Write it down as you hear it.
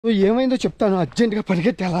ఏమైందో చెప్తాను, అర్జెంటుగా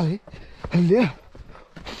పరిగెత్తి వెళ్ళాలి. అల్లే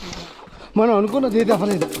మనం అనుకున్నది ఏది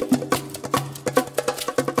అవ్వలేదు.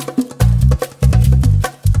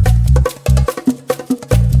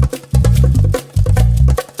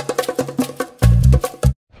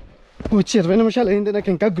 వచ్చి 20 నిమిషాలు అయింది,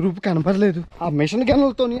 నాకు ఇంకా గ్రూప్ కనపడలేదు. ఆ మిషన్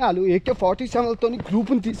గన్లతో వాళ్ళు AK-47లతో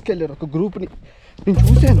గ్రూప్ని తీసుకెళ్ళారు. ఒక గ్రూప్ని నేను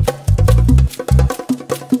చూశాను.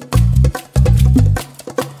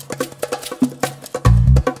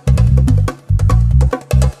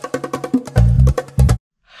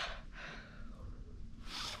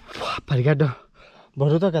 పరిగెడ్డం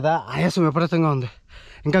బరువుతో కదా, ఆయాసం విపరీతంగా ఉంది.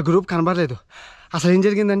 ఇంకా గ్రూప్ కనబడలేదు. అసలు ఏం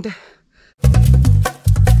జరిగిందంటే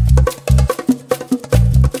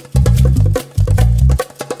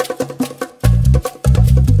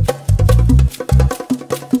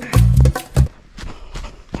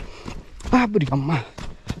అమ్మ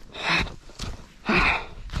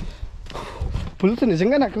పులుసు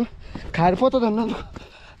నిజంగా నాకు కారిపోతుంది అన్నాను.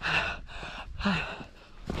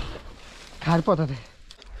 కారిపోతుంది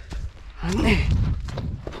అన్నీ.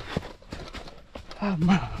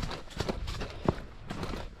 అమ్మా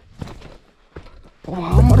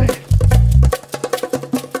అమ్మరే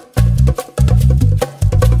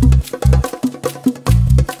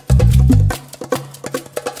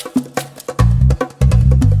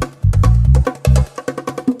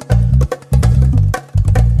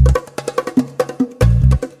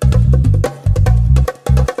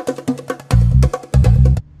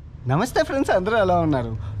నమస్తే ఫ్రెండ్స్, అందరూ ఎలా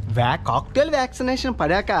ఉన్నారు? కాక్టైల్ వ్యాక్సినేషన్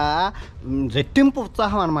పడాక రెట్టింపు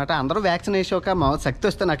ఉత్సాహం అనమాట. అందరూ వ్యాక్సిన్ వేసాక మా శక్తి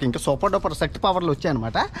వస్తే నాకు ఇంకా సూపర్ డూపర్ శక్తి పవర్లు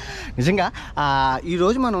వచ్చాయన్నమాట. నిజంగా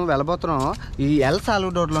ఈరోజు మనం వెళ్ళబోతున్నాం ఈ ఎల్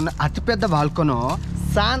సాల్వడోర్లోని అతిపెద్ద వాల్కనో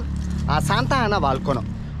శాంతా అనా వాల్కనో.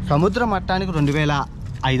 సముద్ర మట్టానికి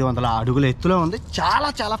 2500 అడుగుల ఎత్తులో ఉంది. చాలా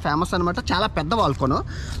చాలా ఫేమస్ అనమాట, చాలా పెద్ద వాల్కనో.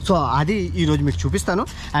 సో అది ఈరోజు మీకు చూపిస్తాను.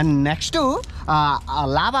 అండ్ నెక్స్ట్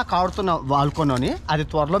లావా కాడుతున్న వాల్కనోని, అది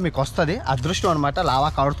త్వరలో మీకు వస్తుంది. అదృష్టం అనమాట, లావా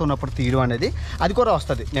కాడుతున్నప్పుడు తీయడం అనేది, అది కూడా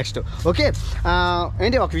వస్తుంది నెక్స్ట్. ఓకే,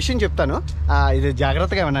 ఏంటి ఒక విషయం చెప్తాను, ఇది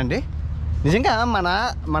జాగ్రత్తగా వినండి. నిజంగా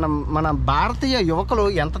మన భారతీయ యువకులు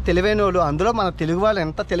ఎంత తెలివైన వాళ్ళు, అందులో మన తెలుగు వాళ్ళు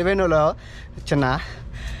ఎంత తెలివైన వాళ్ళో. చిన్న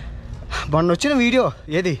మొన్న వచ్చిన వీడియో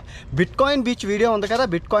ఏది బిట్కాయిన్ బీచ్ వీడియో ఉంది కదా,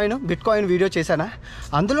 బిట్కాయిన్ వీడియో చేశానా,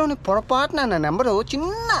 అందులోని పొరపాటున నా నెంబరు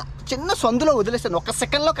చిన్న సందులో వదిలేసాను. 1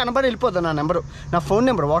 సెకండ్లో కనబడి వెళ్ళిపోతుంది నా నెంబరు, నా ఫోన్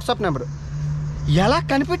నెంబరు, వాట్సాప్ నెంబరు. ఎలా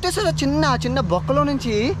కనిపెట్టేశారో చిన్న బొక్కలో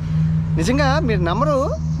నుంచి. నిజంగా మీరు నెంబరు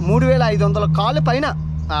 3500 కాల్ పైన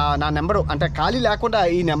నా నెంబరు, అంటే ఖాళీ లేకుండా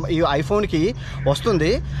ఈ ఐఫోన్కి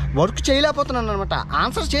వస్తుంది. వర్క్ చేయలేకపోతున్నాను అనమాట.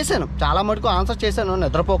 ఆన్సర్ చేశాను, చాలా మటుకు ఆన్సర్ చేశాను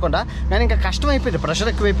నిద్రపోకుండా. కానీ ఇంకా కష్టం అయిపోయింది, ప్రెషర్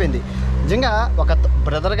ఎక్కువైపోయింది. నిజంగా ఒక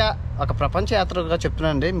బ్రదర్గా, ఒక ప్రపంచ యాత్రగా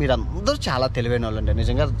చెప్తున్నానండి, మీరు అందరూ చాలా తెలివైన వాళ్ళండి.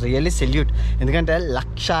 నిజంగా రియల్లీ సెల్యూట్. ఎందుకంటే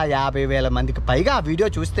 150,000 మందికి పైగా ఆ వీడియో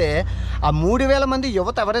చూస్తే, ఆ 3000 మంది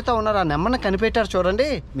యువత ఎవరైతే ఉన్నారో ఆ నెంబర్ని కనిపెట్టారు చూడండి.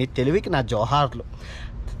 మీ తెలివికి నా జోహార్లు.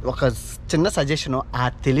 ఒక చిన్న సజెషను, ఆ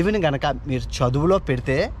తెలివిని కనుక మీరు చదువులో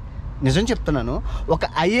పెడితే, నిజం చెప్తున్నాను, ఒక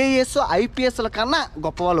IAS IPSల కన్నా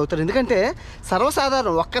గొప్ప వాళ్ళు అవుతారు. ఎందుకంటే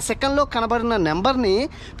సర్వసాధారణం 1 సెకండ్లో కనబడిన నెంబర్ని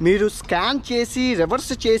మీరు స్కాన్ చేసి,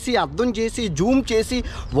 రివర్స్ చేసి, అర్థం చేసి, జూమ్ చేసి,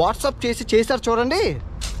 వాట్సాప్ చేసి చేశారు చూడండి,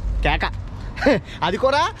 కేక. అది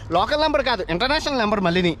కూడా లోకల్ నెంబర్ కాదు, ఇంటర్నేషనల్ నెంబర్.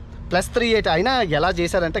 మళ్ళీని +38 అయినా ఎలా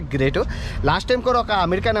చేశారంటే గ్రేటు. లాస్ట్ టైం కూడా ఒక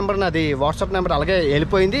అమెరికా నెంబర్, నాది వాట్సాప్ నెంబర్ అలాగే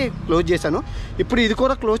వెళ్ళిపోయింది, క్లోజ్ చేశాను. ఇప్పుడు ఇది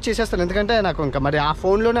కూడా క్లోజ్ చేసేస్తాను. ఎందుకంటే నాకు ఇంకా మరి ఆ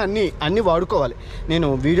ఫోన్లోనే అన్నీ వాడుకోవాలి. నేను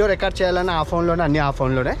వీడియో రికార్డ్ చేయాలని ఆ ఫోన్లోనే, అన్నీ ఆ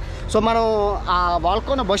ఫోన్లోనే. సో మనం ఆ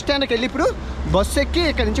వాల్కోన బస్ స్టాండ్కి వెళ్ళి ఇప్పుడు బస్సు ఎక్కి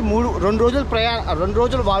ఇక్కడ నుంచి 2 రోజులు 2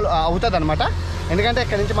 రోజులు అవుతుంది అనమాట. ఎందుకంటే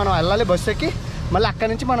ఇక్కడ నుంచి మనం వెళ్ళాలి బస్సు ఎక్కి, మళ్ళీ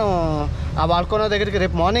అక్కడి నుంచి మనం ఆ వాల్కోన దగ్గరికి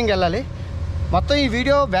రేపు మార్నింగ్ వెళ్ళాలి. మొత్తం ఈ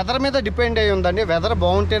వీడియో వెదర్ మీద డిపెండ్ అయ్యి ఉందండి. వెదర్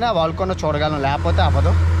బాగుంటేనే ఆ వాల్కనో చూడగలను, లేకపోతే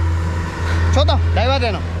అవ్వదు. చూద్దాం,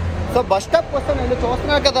 డైవర్జన్. సో బస్ స్టాప్కి వస్తే నేను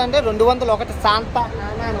చూస్తున్నాను కదా అండి, 201 శాంతా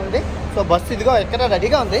అనా అని ఉంది. సో బస్సు ఇదిగో ఇక్కడ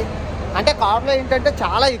రెడీగా ఉంది. అంటే కార్లో ఏంటంటే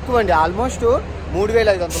చాలా ఎక్కువ అండి, ఆల్మోస్ట్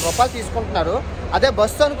 3500 రూపాయలు తీసుకుంటున్నారు. అదే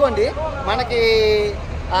బస్సు అనుకోండి మనకి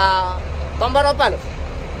 90 రూపాయలు,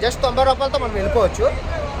 జస్ట్ 90 రూపాయలతో మనం వెళ్ళిపోవచ్చు.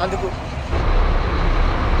 అందుకు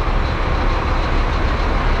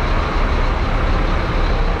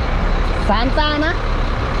శాంతా అనా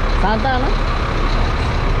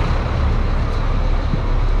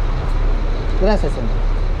gracias señor.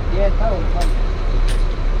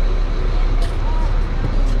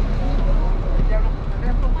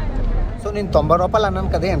 సో నేను 90 రూపాయలు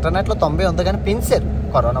అన్నాను కదా, ఇంటర్నెట్లో 90 ఉంది కానీ పెంచారు,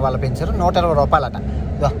 కరోనా వల్ల పెంచారు. 120 రూపాయలట.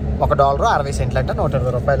 $1 60 సెంట్లు అంటే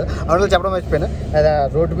 120 రూపాయలు. అవును చెప్పడం మర్చిపోయాను. అదే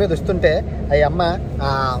రోడ్డు మీద వస్తుంటే అవి అమ్మ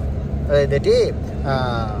ఇదేంటి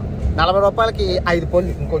 40 రూపాయలకి 5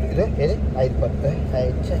 పళ్ళు, ఇంకోటి ఇదే 5 పళ్ళు,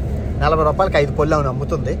 40 రూపాయలకి 5 పళ్ళు అని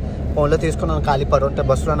అమ్ముతుంది. ఫోన్లో తీసుకున్నాను ఖాళీ పరుంటే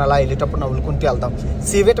బస్సులో అలా వెళ్ళేటప్పుడు నవ్వులుకుంటూ వెళ్తాం.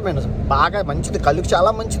 సి విటమిన్ బాగా మంచిది, కళ్ళుకి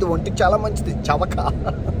చాలా మంచిది, ఒంటికి చాలా మంచిది. చవక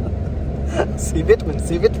సి విటమిన్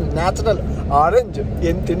న్యాచురల్ ఆరెంజ్.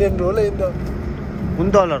 ఎన్ని రోజులు అయిందో.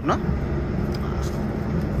 $1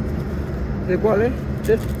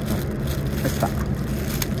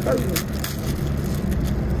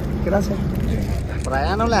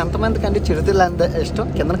 ప్రయాణంలో ఎంతమందికి అంటే చిరుతిళ్ళు అంటే ఇష్టం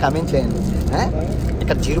కింద కమెంట్ చేయండి.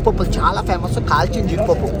 ఇక్కడ జీడిపప్పులు చాలా ఫేమస్. కాల్చిన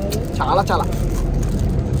జీడిపప్పు చాలా చాలా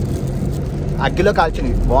అగ్గిలో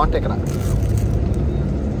కాల్చినవి బాగుంటాయి ఇక్కడ.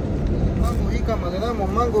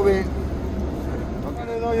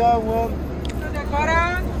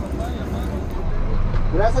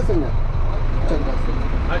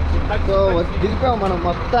 సో దిగిపోయాం మనం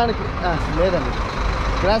మొత్తానికి. లేదండి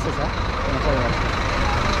గ్రాసెసా.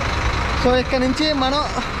 సో ఇక్కడ నుంచి మనం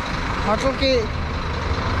హోటల్కి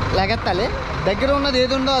లెగెత్తాలి. దగ్గర ఉన్నది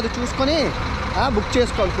ఏది ఉందో అది చూసుకొని బుక్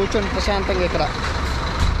చేసుకోవాలి కూర్చొని ప్రశాంతంగా. ఇక్కడ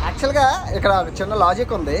యాక్చువల్గా ఇక్కడ చిన్న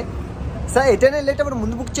లాజిక్ ఉంది సార్. ఎటైనా వెళ్ళేటప్పుడు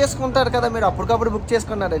ముందు బుక్ చేసుకుంటారు కదా, మీరు అప్పటికప్పుడు బుక్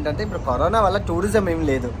చేసుకున్నారు. ఏంటంటే ఇప్పుడు కరోనా వల్ల టూరిజం ఏం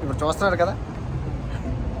లేదు. ఇప్పుడు చూస్తున్నారు కదా,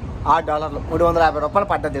 $6 $350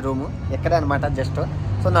 పడ్డది రూము ఎక్కడే అనమాట. జస్ట్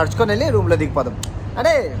సో నడుచుకొని వెళ్ళి రూమ్లో దిగిపోదాం.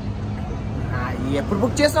 అంటే ఎప్పుడు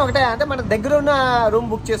బుక్ చేసినా ఒకటే, అంటే మన దగ్గర ఉన్న రూమ్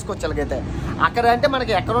బుక్ చేసుకోవచ్చు. అలాగైతే అక్కడ అంటే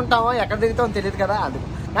మనకి ఎక్కడ ఉంటామో ఎక్కడ దిగుతామో తెలియదు కదా. అది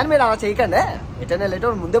కానీ మీరు అలా చేయకండి. ఎటైనా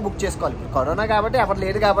వెళ్ళేటప్పుడు ముందే బుక్ చేసుకోవాలి. కరోనా కాబట్టి ఎవరు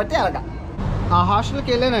లేదు కాబట్టి అలాగా. ఆ హాస్టల్కి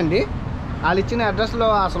వెళ్ళానండి. వాళ్ళు ఇచ్చిన అడ్రస్లో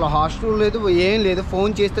అసలు హాస్టల్ లేదు, ఏం లేదు.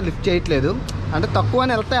 ఫోన్ చేస్తే లిఫ్ట్ చేయట్లేదు. అంటే తక్కువ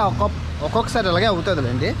అని వెళ్తే ఒక్కొక్కసారి ఇలాగే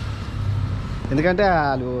అవుతుందిలేండి. ఎందుకంటే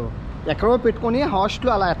వాళ్ళు ఎక్కడో పెట్టుకొని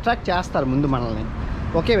హాస్టల్ అలా అట్రాక్ట్ చేస్తారు ముందు మనల్ని.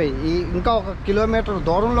 ఓకే, ఇంకా 1 కిలోమీటర్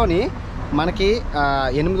దూరంలోని మనకి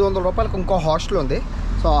 $800 ఇంకో హాస్టల్ ఉంది.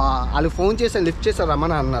 సో వాళ్ళు ఫోన్ చేసి లిఫ్ట్ చేసి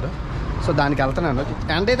రమ్మని అన్నారు. సో దానికి వెళ్తున్నాను.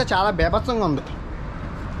 ఎండ అయితే చాలా బేభత్సంగా ఉంది.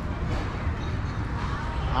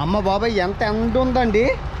 అమ్మ బాబాయ్ ఎంత ఎండ ఉందండి.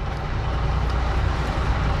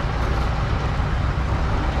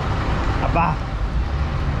 అబ్బా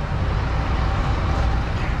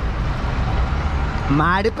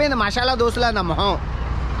మాడిపోయింది మసాలా దోశలా నా మొహం.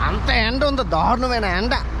 అంత ఎండ ఉంది, దారుణమైన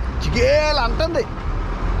ఎండ, చిగేలు అంటుంది.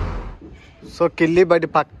 సో కిల్లి బడి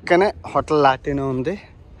పక్కనే హోటల్ లాటినో ఉంది.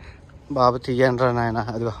 బాబు తీయండి రా నాయన.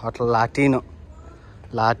 అది హోటల్ లాటినో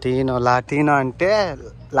అంటే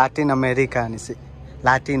లాటిన్ అమెరికా అనేసి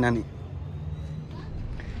లాటిన్ అని.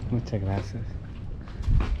 Muchas gracias.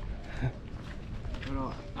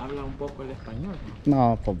 Bueno, habla un poco el español.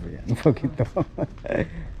 No, pues bien, un poquito.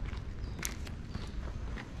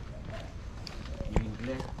 En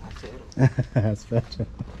inglés, acero. Espera.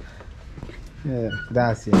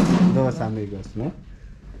 Gracias. Dos amigos, ¿no?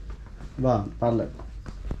 పర్లేదు.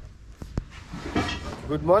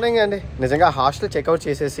 గుడ్ మార్నింగ్ అండి. నిజంగా హాస్టల్ చెక్అవుట్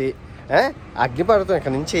చేసేసి అగ్నిపర్వతం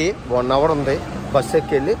ఇక్కడ నుంచి 1 అవర్ ఉంది. బస్సు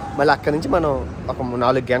ఎక్కి వెళ్ళి మళ్ళీ అక్కడి నుంచి మనం ఒక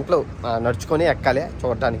 4 గంటలు నడుచుకొని ఎక్కాలి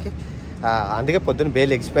చూడడానికి. అందుకే పొద్దున్న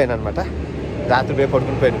బేలు ఎగిసిపోయాను అనమాట. రాత్రి బే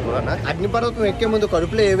పడుకుని పోయాను కూడా. అగ్నిపర్వతం ఎక్కే ముందు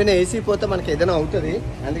కడుపులో ఏమైనా వేసి పోతే మనకి ఏదైనా అవుతుంది.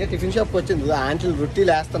 అందుకే టిఫిన్ షాప్కి వచ్చింది. ఆంటీలు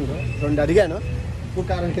రొట్టెలు వేస్తాను. 2 అడిగాను. ఉప్పు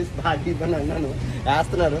కారం వేసి బాగా ఇవ్వని అన్నాను.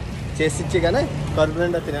 వేస్తున్నారు. చేసి ఇచ్చి కానీ కడుపు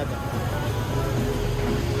నిండా తినేద్దాం.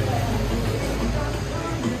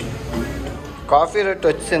 కాఫీ రొట్టె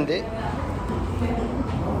వచ్చింది.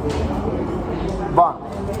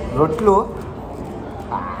 రొట్టెలు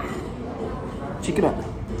చికెన్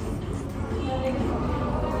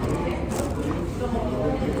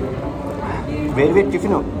వేడి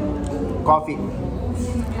టిఫిన్ కాఫీ.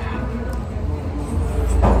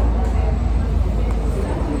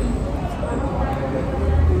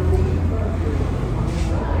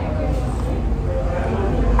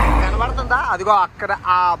 కనబడుతుందా? అదిగో అక్కడ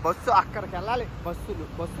ఆ బస్సు, అక్కడికి వెళ్ళాలి.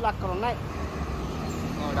 బస్సులు అక్కడ ఉన్నాయి.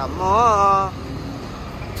 అమ్మో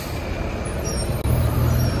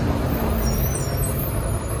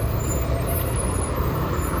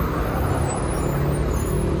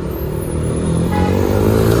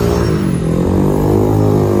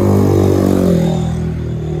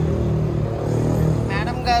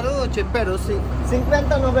చెప్పారు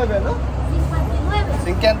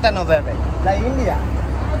 59 la India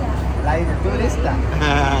టూరిస్టా.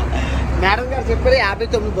 మేడం గారు చెప్పారు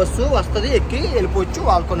 59 బస్సు వస్తుంది, ఎక్కి వెళ్ళిపోవచ్చు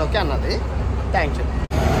వాళ్ళకొనోకే అన్నది. Thank you.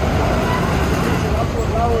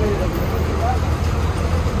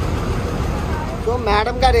 సో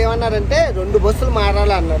మేడం గారు ఏమన్నారంటే 2 బస్సులు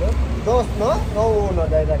మారాలి అన్నారు.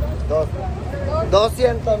 దోశ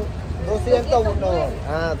ఎంత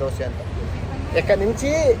ఇక్కడ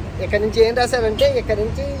నుంచి ఏం రాశారంటే ఇక్కడ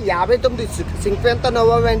నుంచి 59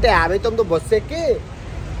 59 అంటే 59 బస్సు ఎక్కి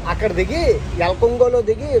అక్కడ దిగి ఎల్కొంగోలో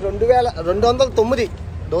దిగి 2209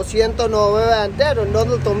 209 అంటే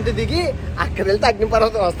 209 దిగి అక్కడ వెళ్తే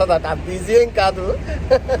అగ్నిపర్వతం వస్తుంది అట. అంత ఈజీ ఏం కాదు.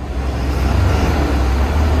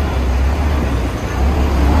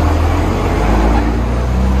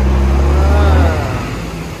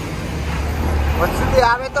 వచ్చింది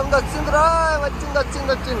 59 వచ్చిందిరా.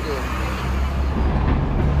 వచ్చింది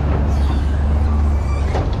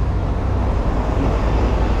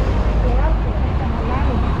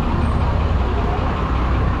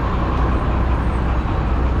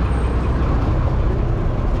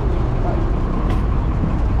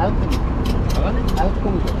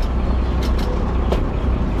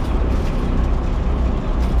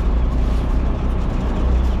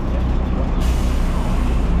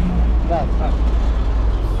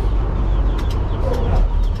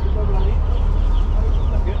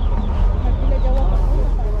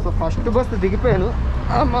సో ఫస్ట్ బస్సు దిగిపోయాను.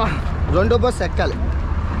 అమ్మా రెండో బస్సు ఎక్కాలి.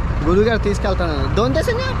 గురుగారు తీసుకెళ్తాను. దోంతే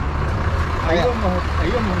సంజయ్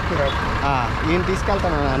ఈయన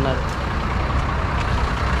తీసుకెళ్తాను అన్నారు.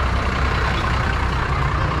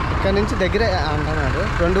 ఇక్కడ నుంచి దగ్గరే అంటున్నాడు.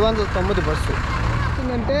 209 బస్సు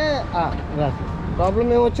వచ్చిందంటే ప్రాబ్లం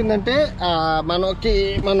ఏమొచ్చిందంటే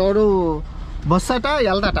మనోడు బస్సు అట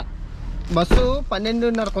వెళ్దట. బస్సు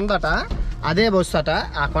 12:30 ఉందట. అదే బస్సు అట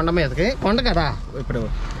ఆ కొండ మీదకి. కొండ కదా ఇప్పుడు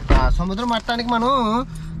సముద్ర మట్టానికి మనం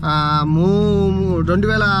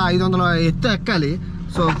 2500 ఎత్తు ఎక్కాలి.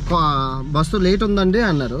 సో బస్సు లేట్ ఉందండి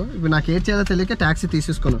అన్నారు. ఇప్పుడు నాకు ఏం చేయాలో తెలియక ట్యాక్సీ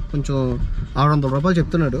తీసేసుకున్నాను. కొంచెం 600 రూపాయలు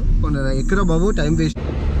చెప్తున్నాడు. ఎక్కడో బాబు టైం వేస్ట్.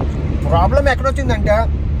 ప్రాబ్లం ఎక్కడొచ్చిందంటే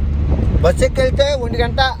బస్సు ఎక్కి వెళ్తే 1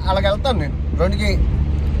 గంట అలాగ వెళ్తాను నేను. 2కి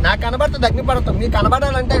నాకు కనబడుతుంది అగ్నిపర్వతం. మీకు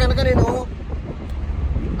కనబడాలంటే కనుక నేను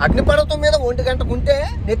అగ్నిపర్వతం మీద 1 గంటకు ఉంటే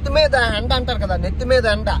నెత్తి మీద ఎండ అంటారు కదా, నెత్తి మీద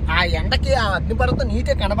ఎండ. ఆ ఎండకి ఆ అగ్నిపర్వతం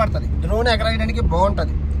నీట్గా కనబడుతుంది. డ్రోన్ ఎగరేయడానికి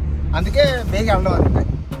బాగుంటుంది. అందుకే బేగ వెళ్ళడం అంతే.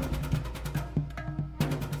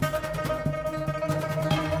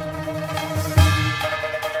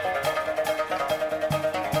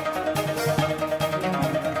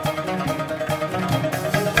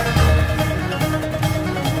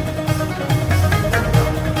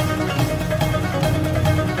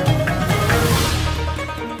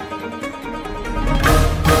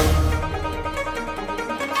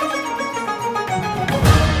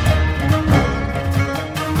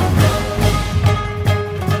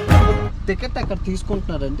 టికెట్ అక్కడ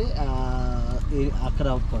తీసుకుంటున్నారండి. అక్కడ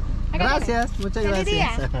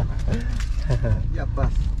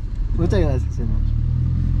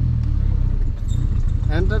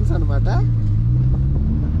ఎంట్రన్స్ అనమాట.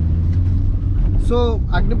 సో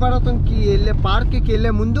అగ్నిపర్వతంకి వెళ్ళే పార్క్కి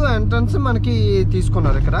వెళ్ళే ముందు ఎంట్రన్స్ మనకి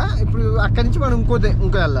తీసుకున్నారు ఇక్కడ. ఇప్పుడు అక్కడి నుంచి మనం ఇంకో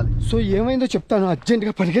వెళ్ళాలి. సో ఏమైందో చెప్తాను.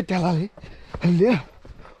 అర్జెంటుగా పరిగెత్తి వెళ్ళాలి. అదే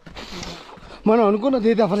మనం అనుకున్నది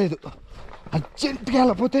ఏది అవ్వలేదు. అర్జెంటుగా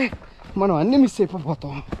వెళ్ళకపోతే మనం అన్నీ మిస్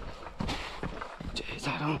అయిపోతాం.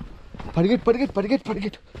 చేసారం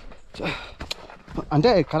పరిగెట్టు అంటే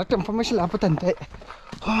కరెక్ట్ ఇన్ఫర్మేషన్ లేకపోతే అంతే.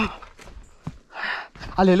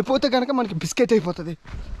 వాళ్ళు వెళ్ళిపోతే కనుక మనకి బిస్కెట్ అయిపోతుంది.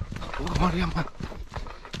 అమ్మ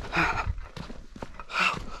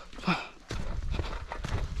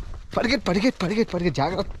పరిగెట్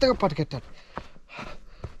జాగ్రత్తగా పరిగెట్టాలి.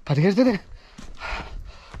 పరిగెడితేనే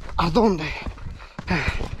అర్థం ఉంది.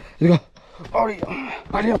 ఇదిగో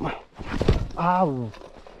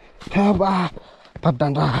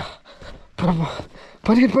పడ్డాన్రా.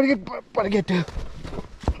 పరిగెట్టు.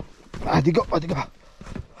 అదిగో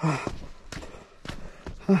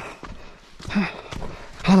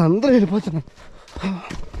వాళ్ళందరూ వెళ్ళిపోతున్నారు.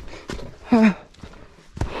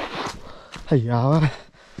 అయ్యా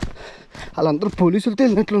వాళ్ళందరూ పోలీసులతో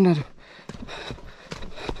వెళ్ళినట్లున్నారు.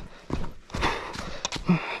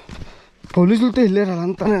 పోలీసులతో వెళ్ళారు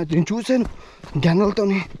వాళ్ళంతా. నేను చూశాను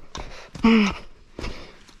గన్నలతోని.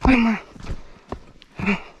 అమ్మా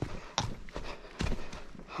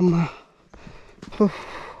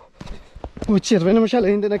వచ్చి 20 నిమిషాలు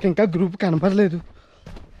అయింది. నాకు ఇంకా గ్రూప్ కనపడలేదు.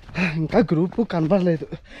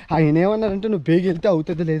 ఆయన ఏమన్నారంటే నువ్వు బేగ వెళ్తే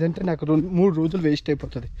అవుతుంది, లేదంటే నాకు 3 రోజులు వేస్ట్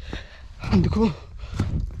అయిపోతుంది. అందుకు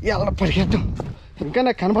అలా పరిగెడతాం. ఇంకా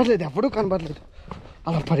నాకు కనపడలేదు, ఎవడూ కనపడలేదు.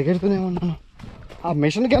 అలా పరిగెడుతూనే ఉన్నాను. ఆ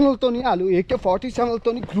మిషన్ గన్లతో వాళ్ళు AK-47లతో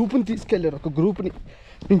గ్రూప్ని తీసుకెళ్ళారు. ఒక గ్రూప్ని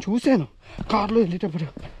నేను చూశాను కారులో వెళ్ళేటప్పుడు.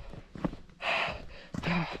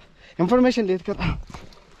 ఇన్ఫర్మేషన్ లేదు కదా.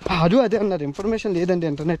 అదే అన్నారు, ఇన్ఫర్మేషన్ లేదండి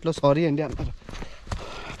ఇంటర్నెట్లో, సారీ అండి అన్నారు.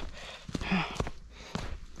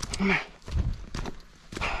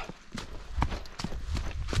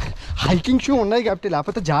 హైకింగ్ షూ ఉన్నాయి కాబట్టి,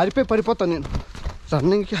 లేకపోతే జారిపోయి పడిపోతాను నేను.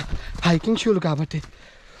 రన్నింగ్కి హైకింగ్ షూలు కాబట్టి.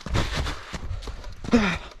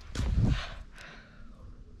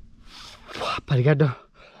 పరిగెడ్డం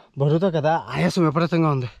బరువుతో కదా, ఆయాసం విపరీతంగా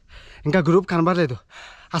ఉంది. ఇంకా గ్రూప్ కనబడలేదు.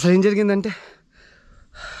 అసలు ఏం జరిగిందంటే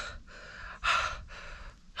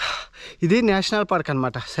ఇది నేషనల్ పార్క్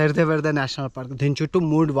అనమాట, సెర్రో వెర్డే నేషనల్ పార్క్. దీని చుట్టూ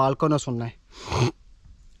 3 వాల్కనోస్ ఉన్నాయి.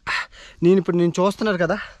 నేను చూస్తున్నారు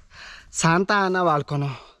కదా, శాంతా అనా వాల్కనో.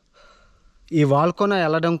 ఈ వాల్కనో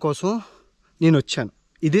వెళ్ళడం కోసం నేను వచ్చాను.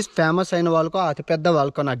 ఇది ఫేమస్ అయిన వాల్కనో, అతిపెద్ద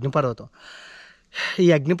వాల్కనో, అగ్నిపర్వతం. ఈ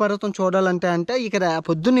అగ్నిపర్వతం చూడాలంటే ఇక్కడ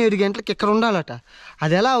పొద్దున్న 7 గంటలకు ఇక్కడ ఉండాలట.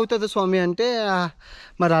 అది ఎలా అవుతుంది స్వామి అంటే,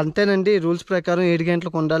 మరి అంతేనండి, రూల్స్ ప్రకారం 7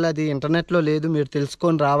 గంటలకు ఉండాలి, అది ఇంటర్నెట్లో లేదు, మీరు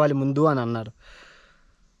తెలుసుకొని రావాలి ముందు అని అన్నారు.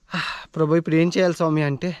 ప్రభు ఇప్పుడు ఏం చేయాలి స్వామి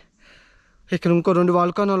అంటే, ఇక్కడ ఇంకో 2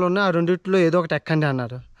 వాల్కనోలు ఉన్నాయి, ఆ రెండిట్లో ఏదో ఒకటి ఎక్కండి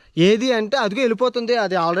అన్నారు. ఏది అంటే అదిగో వెళ్ళిపోతుంది,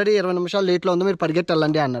 అది ఆల్రెడీ 20 నిమిషాలు లేట్లో ఉంది, మీరు పరిగెట్టి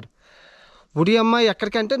వెళ్ళండి అన్నారు. ఉడి అమ్మాయి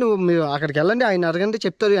ఎక్కడికంటే మీరు అక్కడికి వెళ్ళండి, ఆయన అడగండి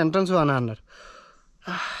చెప్తారు ఎంట్రన్స్ అని అన్నారు.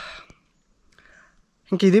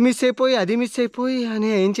 ఇంక ఇది మిస్ అయిపోయి అది మిస్ అయిపోయి అని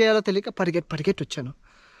ఏం చేయాలో తెలియక పరిగెట్టి వచ్చాను.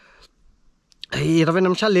 20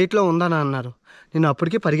 నిమిషాలు లేట్లో ఉందని అన్నారు. నేను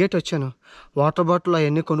అప్పటికి పరిగెట్టి వచ్చాను. వాటర్ బాటిల్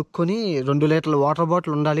అవన్నీ కొనుక్కొని 2 లీటర్ల వాటర్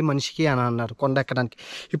బాటిల్ ఉండాలి మనిషికి అని అన్నారు కొండ ఎక్కడానికి.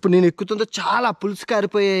 ఇప్పుడు నేను ఎక్కుతుందో చాలా పులుసు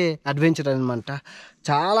కారిపోయే అడ్వెంచర్ అనమాట.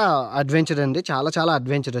 చాలా అడ్వెంచర్ అండి, చాలా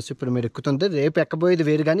అడ్వెంచరస్. ఇప్పుడు మీరు ఎక్కుతుంది, రేపు ఎక్కబోయేది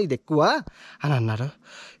వేరు కానీ ఇది ఎక్కువ అని అన్నారు.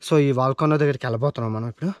 సో ఈ వాల్కనో దగ్గరికి వెళ్ళబోతున్నాం మనం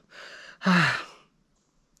ఇప్పుడు.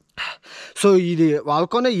 సో ఇది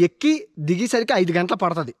వాల్కనో ఎక్కి దిగేసరికి 5 గంటలు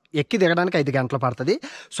పడుతుంది, ఎక్కి దిగడానికి 5 గంటలు పడుతుంది.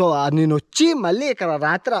 సో నేను వచ్చి మళ్ళీ ఇక్కడ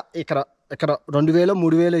రాత్రి ఇక్కడ 2000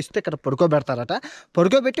 3000 ఇస్తే ఇక్కడ పడుకోబెడతారట.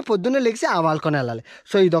 పడుకోబెట్టి పొద్దున్నే లెగిసి ఆ వాల్కనో వెళ్ళాలి.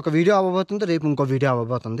 సో ఇది ఒక వీడియో అవ్వబోతుంది, రేపు ఇంకో వీడియో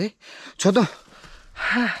అవ్వబోతుంది. చూద్దాం.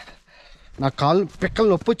 నా కాళ్ళు పిక్కలు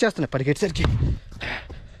నొప్పి వచ్చేస్తున్నాయి పరిగెట్టేసరికి.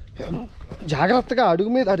 జాగ్రత్తగా అడుగు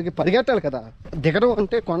మీద అడుగు పరిగెట్టాలి కదా, దిగడం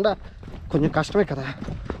అంటే కొండ కొంచెం కష్టమే కదా,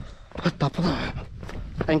 తప్పదు.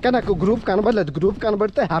 ఇంకా నాకు గ్రూప్ కనబడలేదు, గ్రూప్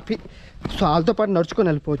కనబడితే హ్యాపీ. సో వాళ్ళతో పాటు నడుచుకొని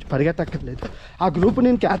వెళ్ళిపోవచ్చు, పరిగెట్టక్కర్లేదు. ఆ గ్రూప్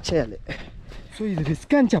నేను క్యాచ్ చేయాలి. సో ఇది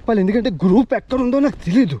రిస్క్ అని చెప్పాలి, ఎందుకంటే గ్రూప్ ఎక్కడుందో నాకు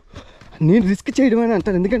తెలీదు. నేను రిస్క్ చేయడం అని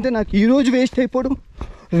అంటాను, ఎందుకంటే నాకు ఈరోజు వేస్ట్ అయిపోవడం,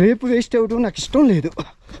 రేపు వేస్ట్ అవ్వడం నాకు ఇష్టం లేదు.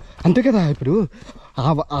 అంతే కదా. ఇప్పుడు ఆ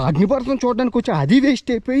అగ్నిపర్వతం చూడడానికి వచ్చి అది వేస్ట్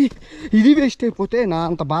అయిపోయి ఇది వేస్ట్ అయిపోతే నా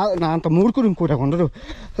అంత మూర్ఖుడు ఇంకోటి ఉండరు.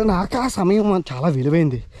 నాకు ఆ సమయం చాలా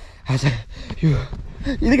విలువైంది. అసలు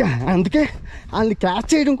ఇదిగా అందుకే వాళ్ళని క్యాచ్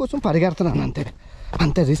చేయడం కోసం పరిగెడుతున్నాను.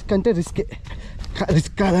 అంతే రిస్క్ అంటే రిస్క్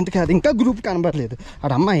కాదంటే కాదు. ఇంకా గ్రూప్ కనబడలేదు.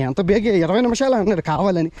 ఆడ అమ్మాయి ఎంత బేగ 20 నిమిషాలు అన్నాడు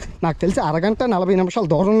కావాలని, నాకు తెలిసి అరగంట 40 నిమిషాల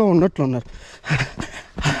దూరంలో ఉన్నట్లున్నారు.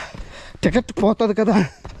 టికెట్ పోతుంది కదా,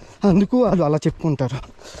 అందుకు వాళ్ళు అలా చెప్పుకుంటారు.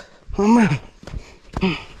 అమ్మ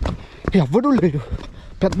ఎవడూ లేడు,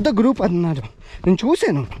 పెద్ద గ్రూప్ అన్నారు. నేను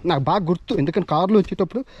చూశాను, నాకు బాగా గుర్తు, ఎందుకంటే కారులో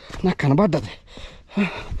వచ్చేటప్పుడు నాకు కనబడ్డది.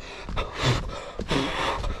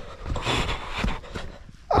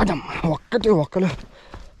 అదమ్మా ఒక్కరు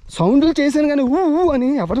సౌండ్లు చేశాను కానీ ఊ అని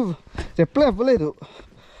ఎవరు రిప్లై ఇవ్వలేదు.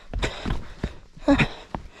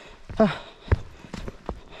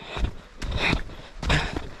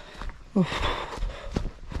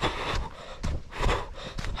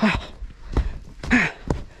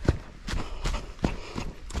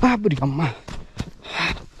 అమ్మ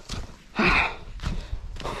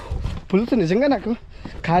పులుసు నిజంగా నాకు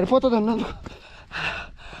కారిపోతుంది అన్నాను,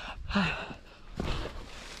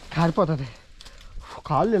 కారిపోతుంది.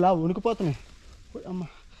 కాళ్ళు ఇలా వణికిపోతున్నాయి. అమ్మ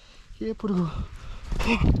ఏ పురుగు.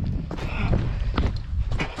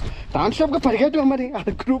 నాన్ స్టాప్గా పరిగెట్టడం మరి ఆ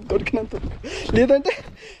గ్రూప్ దొరికినంత, లేదంటే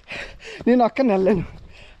నేను అక్కడ వెళ్ళాను.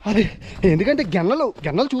 అది ఎందుకంటే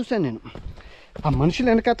గెన్నలు చూశాను నేను. ఆ మనుషుల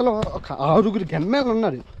వెనకతలో ఒక 6 గెన్మేలు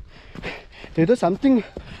ఉన్నారు. ఏదో సంథింగ్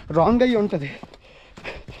రాంగ్ అయ్యి ఉంటుంది,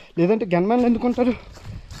 లేదంటే గెన్మేలు ఎందుకుంటారు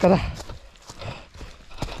కదా.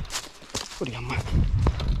 అమ్మ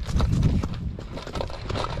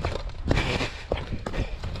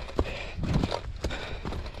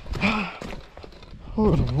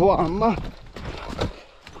అమ్మ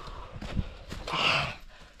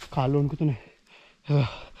కాళ్ళు వణుకుతున్నాయి,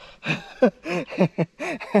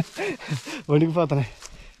 వణికిపోతున్నాయి.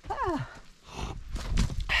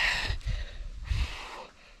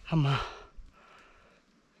 అమ్మా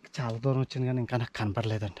చాలా దూరం వచ్చింది కానీ ఇంకా నాకు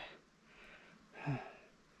కనపడలేదండి.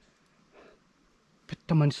 పెద్ద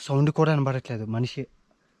మనిషి సౌండ్ కూడా వినబడట్లేదు. మనిషి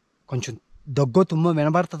కొంచెం దగ్గో తుమ్మ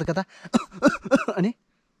వినబడుతుంది కదా అని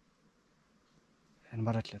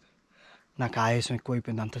వినబడట్లేదు. నాకు ఆయాసం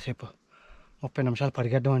ఎక్కువైపోయింది. అంతసేపు 30 నిమిషాలు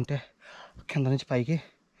పరిగెట్టడం అంటే కింద నుంచి పైకి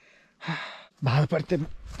బాధపడితే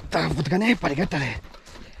తప్పదుగానే పరిగెట్టాలి.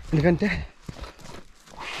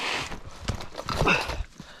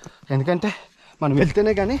 ఎందుకంటే మనం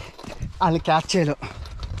వెళ్తేనే కానీ వాళ్ళని క్యాచ్ చేయలేం.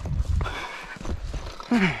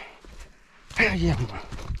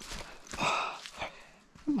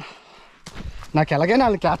 నాకు ఎలాగైనా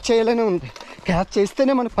వాళ్ళని క్యాచ్ చేయాలనే ఉంది. క్యాచ్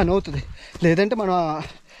చేస్తేనే మనకు పని అవుతుంది, లేదంటే మనం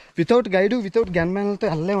వితౌట్ గైడు వితౌట్ గన్మ్యాన్లతో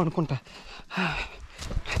వెళ్ళలేము అనుకుంటా.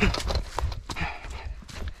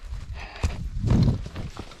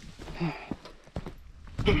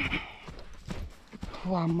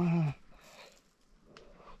 అమ్మ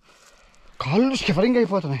కాళ్ళు షివరింగ్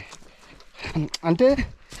అయిపోతున్నాయి. అంటే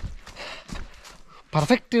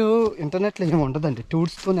పర్ఫెక్ట్ ఇంటర్నెట్లో ఏమి ఉండదండి,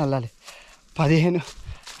 టూర్స్తో వెళ్ళాలి. 15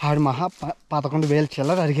 ఆడు మహా 11,000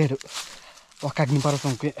 చిల్లర అడిగాడు ఒక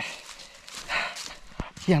అగ్నిపర్వతంకి.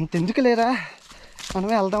 ఎంత ఎందుకు లేరా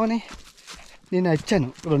మనమే వెళ్దామని నేను వచ్చాను.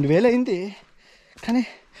 2,000 అయింది, కానీ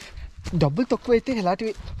డబ్బులు తక్కువైతే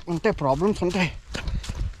ఇలాంటివి ఉంటాయి, ప్రాబ్లమ్స్ ఉంటాయి.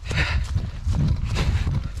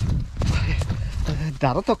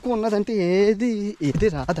 ధర తక్కువ ఉన్నదంటే ఏది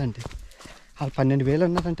రాదండి. వాళ్ళు 12,000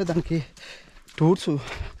 ఉన్నదంటే దానికి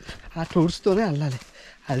ఆ టూర్స్తోనే వెళ్ళాలి.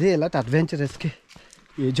 అదే ఇలాంటి అడ్వెంచరస్కి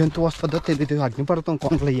ఏ జంతువు వస్తుందో తెలియదు. అగ్నిపర్వతం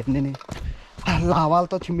కొండలు ఇవన్నీ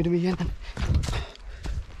లావాలతో చిమ్మిడిపోయాను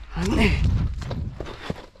అన్నీ.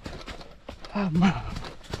 అమ్మా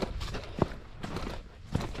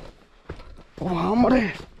వామ్మడే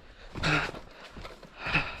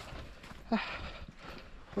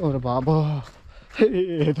ఓరే బాబో,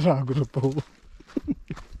 ఏదిరా గ్రూపు.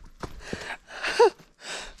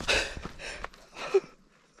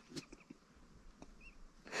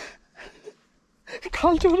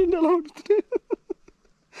 కాలు చూడండి ఎలా ఉంటుంది,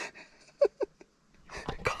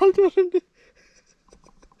 కాలు చూడండి.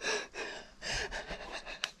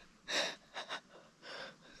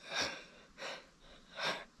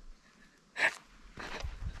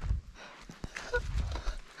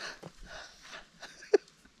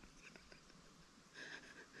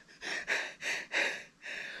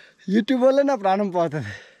 యూట్యూబ్ వల్ల నా ప్రాణం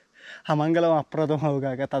పోతుంది. అమంగళం అప్రదం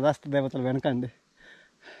అవుగాక తదాస్తు దేవతలు వెనకండి.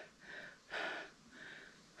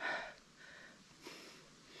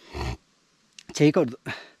 చేయకూడదు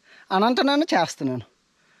అని అంటున్నాను, చేస్తున్నాను.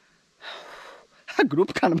 ఆ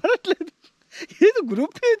గ్రూప్ కనబడట్లేదు. ఏది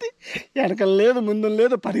గ్రూప్, ఏది వెనకలు లేదు ముందు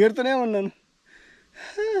లేదు, పరిగెడుతూనే ఉన్నాను.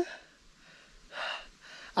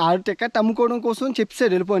 ఆ టికెట్ అమ్ముకోవడం కోసం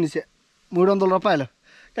చెప్పాడు వెళ్ళిపోనిసే 300 రూపాయలు,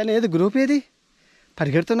 కానీ ఏది గ్రూప్, ఏది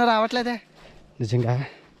పరిగెడుతున్నా రావట్లేదే. నిజంగా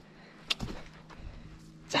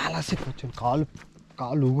చాలాసేపు వచ్చాను,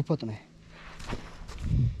 కాళ్ళు ఊగిపోతున్నాయి.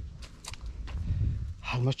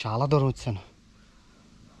 ఆల్మోస్ట్ చాలా దూరం వచ్చాను.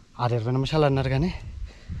 20 నిమిషాలు అన్నారు, కానీ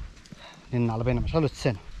నేను 40 నిమిషాలు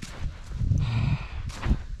వచ్చాను.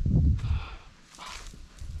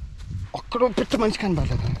 ఒక్కడో పెద్ద మనిషి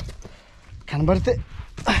కనబడలేదు. కనబడితే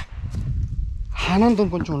ఆనందం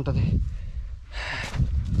కొంచెం ఉంటుంది.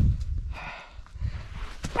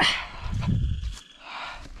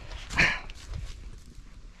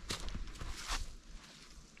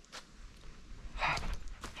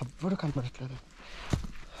 ఎవ్వరు కనబడట్లేదు.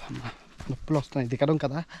 నొప్పులు వస్తున్నాయి, దిగడం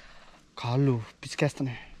కదా, కాళ్ళు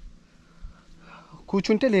పిసికేస్తున్నాయి.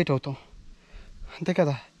 కూర్చుంటే లేట్ అవుతాం, అంతే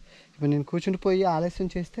కదా. ఇప్పుడు నేను కూర్చుండిపోయి ఆలస్యం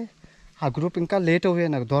చేస్తే ఆ గ్రూప్ ఇంకా లేట్ అయ్యే,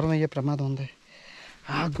 నాకు దూరం అయ్యే ప్రమాదం ఉంది.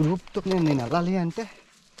 ఆ గ్రూప్తో నేను వెళ్ళాలి అంటే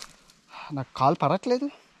నాకు కాలు పడట్లేదు.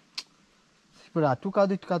 ఇప్పుడు అటు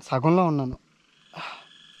కాదు ఇటు కాదు, సగంలో ఉన్నాను.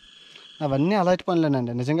 అవన్నీ అలాంటి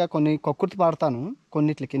పనులేనండి. నిజంగా కొన్ని కక్కుర్తి పాడతాను,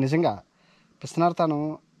 కొన్నిటికి నిజంగా పిస్తనాడతాను.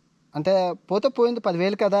 అంటే పోతే పోయింది,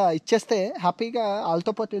 10,000 కదా ఇచ్చేస్తే హ్యాపీగా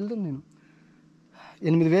వాళ్ళతో పాటు వెళ్తుంది. నేను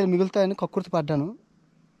 8,000 మిగులుతాయని కక్కుర్తి పడ్డాను.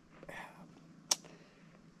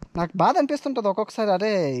 నాకు బాధ అనిపిస్తుంటుంది ఒక్కొక్కసారి,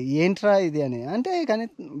 అరే ఏంట్రా ఇది అని. అంటే కానీ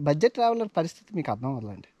బడ్జెట్ ట్రావెలర్ పరిస్థితి మీకు అర్థం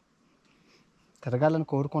అవ్వాలండి. తిరగాలని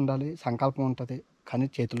కోరుకుండాలి, సంకల్పం ఉంటుంది, కానీ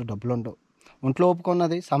చేతిలో డబ్బులు ఉండవు. ఒంట్లో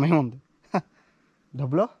ఒప్పుకున్నది, సమయం ఉంది.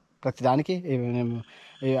 డబ్బులో ప్రతిదానికి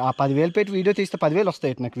ఆ 10,000 పెట్టి వీడియో తీస్తే 10,000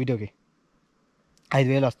 వస్తాయి నాకు, వీడియోకి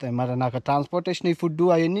 5,000 వస్తాయి. మరి నాకు ట్రాన్స్పోర్టేషన్, ఈ ఫుడ్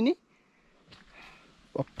అవన్నీ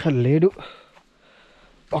ఒక్కడు లేడు,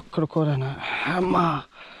 ఒక్కడు కూరనా. అమ్మా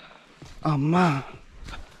అమ్మా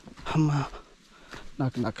అమ్మా,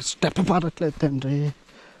 నాకు స్టెప్ పడట్లేదు తండ్రి.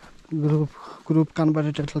 గ్రూప్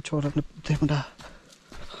కనబడేటట్లు చూడండి దేవుడా,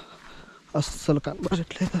 అస్సలు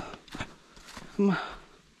కనబడట్లేదు. అమ్మా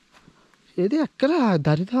ఏది ఎక్కడ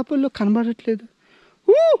దరిదాపుల్లో కనబడట్లేదు.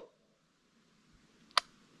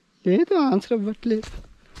 లేదు, ఆన్సర్ ఇవ్వట్లేదు.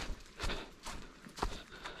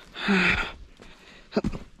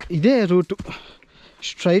 ఇదే రూటు,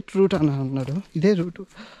 స్ట్రైట్ రూట్ అని అన్నాడు, ఇదే రూటు.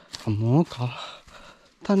 అమ్మో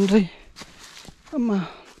తండ్రి, అమ్మా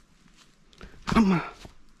అమ్మా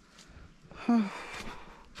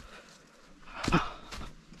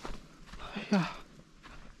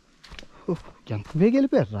ఎంత బేగ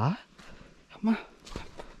వెళ్ళిపోయారా అమ్మా.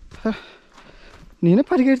 నేనే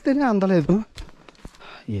పరిగెడితేనే అందలేదు.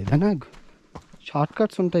 ఏదైనా షార్ట్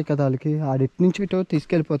కట్స్ ఉంటాయి కదా వాళ్ళకి, ఆడిటి నుంచి ఇటో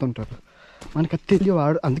తీసుకెళ్ళిపోతుంటారు, మనకు అది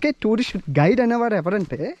తెలియవాడు. అందుకే టూరిస్ట్ గైడ్ అనేవాడు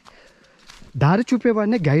ఎవరంటే దారి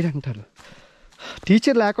చూపేవాడినే గైడ్ అంటారు.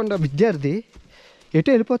 టీచర్ లేకుండా విద్యార్థి ఎటో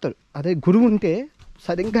వెళ్ళిపోతాడు, అదే గురువు ఉంటే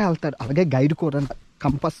సరిగ్గా వెళ్తాడు. అలాగే గైడ్ కూడా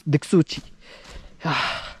కంపాస్ దిక్సూచి.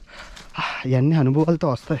 ఇవన్నీ అనుభవాలతో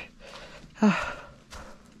వస్తాయి.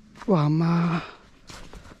 అమ్మా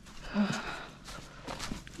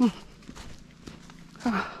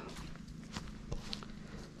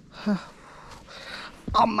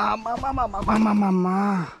అమ్మా అమ్మా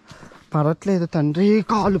పడట్లేదు తండ్రి,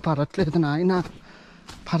 కాలు పడట్లేదు నాయన,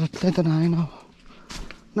 పడట్లేదు నాయన,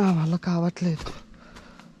 నా వల్ల కావట్లేదు.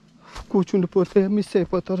 కూర్చుండిపోతే మిస్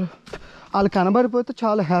అయిపోతారు. వాళ్ళు కనబడిపోతే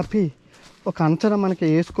చాలా హ్యాపీ. ఒక అంచనా మనకి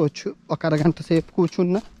వేసుకోవచ్చు. ఒక అరగంట సేపు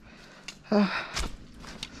కూర్చున్నా.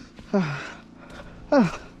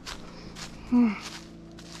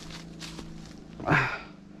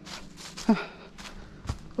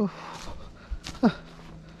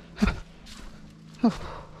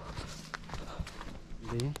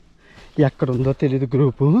 ఎక్కడుందో తెలీదు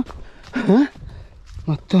గ్రూపు.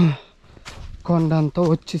 మొత్తం కొండంతా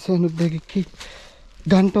వచ్చేసాను దగ్గరికి.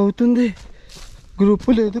 గంట అవుతుంది. గ్రూపు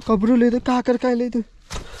లేదు, కబురు లేదు, కాకరకాయ లేదు.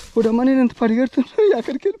 ఇప్పుడమ్మా నేను ఎంత పరిగెడుతున్నా,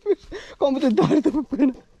 ఎక్కడికి వెళ్ళిపోయినా. కొమ్మతో దారి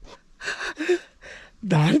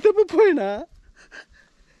తప్పిపోయినా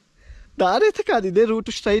దారి అయితే కాదు, ఇదే రూట్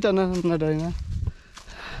స్ట్రైట్ అన్నాడు ఆయన.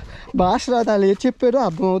 భాష రాదు, వాళ్ళు ఏం చెప్పారో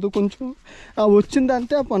అర్థమవుతుంది కొంచెం.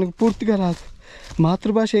 వచ్చిందంటే మనకు పూర్తిగా రాదు.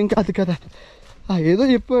 మాతృభాష ఏం కాదు కదా. ఏదో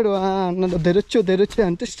చెప్పాడు అన్నాడు, తెరొచ్చు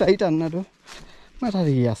అంటే స్ట్రైట్ అన్నాడు. మరి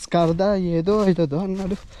అది ఎస్కారదా ఏదో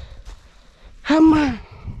అన్నాడు. అమ్మా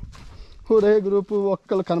ఒరే గ్రూపు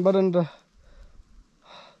ఒక్కరు కనబడండి రా.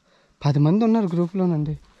 10 మంది ఉన్నారు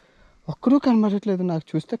గ్రూప్లోనండి, ఒక్కరూ కనబడట్లేదు. నాకు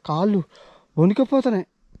చూస్తే కాళ్ళు వణికిపోతున్నాయి.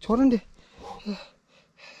 చూడండి,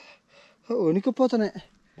 వణికిపోతున్నాయి.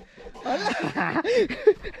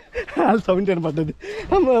 సౌండ్ కనపడ్డది.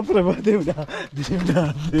 అమ్మా ప్రభా, దేవుడా దేవుడా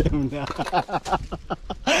దేవుడా.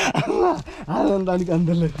 ఆనందానికి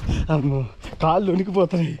అందలేదు. అమ్మో కాళ్ళు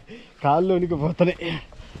వణికిపోతున్నాయి.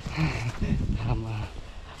 అమ్మా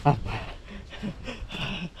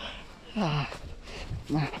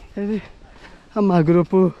ఇది అమ్మా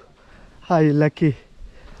గ్రూపు. హాయ్ లక్కీ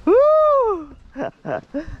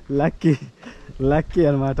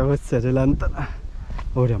అనమాట. వచ్చారు వీళ్ళంతా.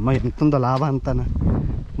 ఓడి అమ్మ ఎంత ఉందో లాభం అంతా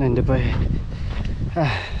నిండిపోయి.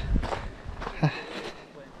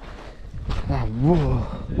 అబ్బో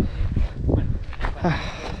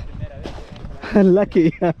లక్కీ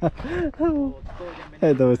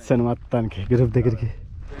ఏదో వచ్చాను మొత్తానికి గ్రూప్ దగ్గరికి.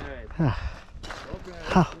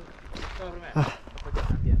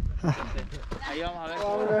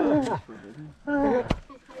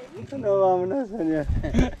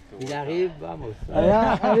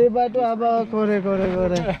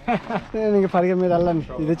 నేను పరిగె మీరు వెళ్ళండి,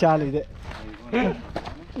 ఇది చాలు. ఇదే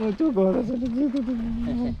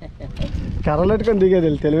కర్రలు పెట్టుకొని దిగేది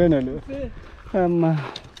తెలివైన వాళ్ళు. అమ్మా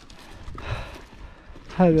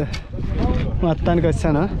అదే మొత్తానికి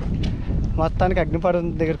వచ్చాను. మొత్తానికి అగ్నిపర్వతం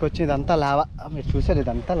దగ్గరికి వచ్చి ఇదంతా లావా. మీరు చూసారు,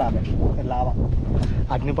 ఇదంతా లావా.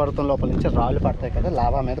 అగ్నిపర్వతం లోపల నుంచి రాళ్ళు పడతాయి కదా,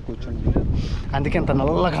 లావా మీద కూర్చుంది. అందుకే ఇంత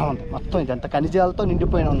నల్లగా ఉంది మొత్తం. ఇదంతా ఖనిజాలతో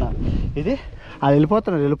నిండిపోయిన ఉన్నా. ఇది అది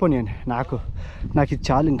వెళ్ళిపోయాను. నాకు ఇది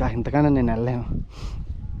చాలు, ఇంకా ఇంతకన్నా నేను వెళ్ళలేను.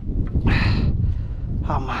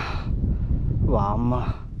 అమ్మా వామ్మ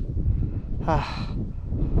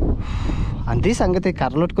అంతే సంగతి.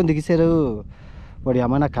 కర్రలు పెట్టుకొని దిగిసారు. వాడు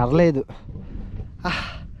ఏమన్నా కర్ర లేదు.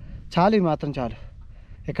 చాలు, ఇవి మాత్రం చాలు.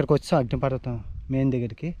 ఇక్కడికి వచ్చాం అగ్నిపర్వతం మెయిన్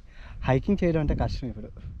దగ్గరికి. హైకింగ్ చేయడం అంటే కష్టం ఇప్పుడు.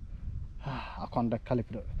 ఆ కొండ ఎక్కాలి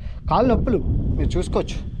ఇప్పుడు. కాళ్ళు నొప్పులు మీరు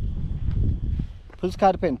చూసుకోవచ్చు. పులుసు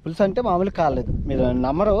కారిపోయింది. పులుసు అంటే మామూలు కాలేదు. మీరు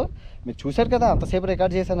నమ్మరు. మీరు చూశారు కదా, అంతసేపు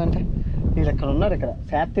రికార్డ్ చేశానంటే. వీళ్ళు ఇక్కడ ఉన్నారు, ఇక్కడ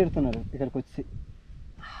శాప్ తీరుతున్నారు ఇక్కడికి వచ్చి.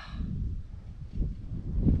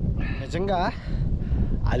 నిజంగా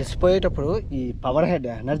అలసిపోయేటప్పుడు ఈ పవర్ హెడ్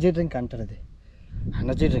ఎనర్జీ డ్రింక్ అంటారు. అది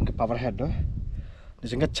ఎనర్జీ డ్రింక్ పవర్ హెడ్.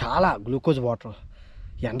 నిజంగా చాలా గ్లూకోజ్ వాటర్.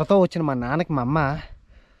 ఎండతో వచ్చిన మా నాన్నకి మా అమ్మ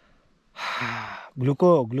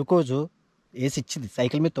గ్లూకోజు వేసి ఇచ్చింది.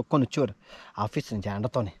 సైకిల్ మీద తొక్కొని వచ్చేవారు ఆఫీస్ నుంచి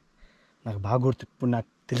ఎండతోనే. నాకు బాగా గుర్తు. ఇప్పుడు నాకు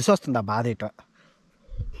తెలిసి వస్తుంది ఆ బాధ ఏంటో.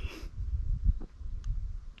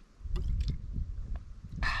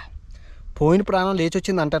 పోయిన ప్రాణం లేచి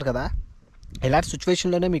వచ్చింది అంటారు కదా, ఇలాంటి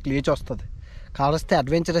సిచ్యువేషన్లోనే మీకు లేచి వస్తుంది. కావలిస్తే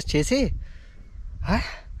అడ్వెంచరస్ చేసి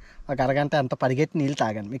ఒక అరగంట అంత పరిగెత్తి నీళ్ళు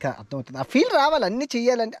తాగండి, మీకు అర్థమవుతుంది. ఆ ఫీల్ రావాలి. అన్నీ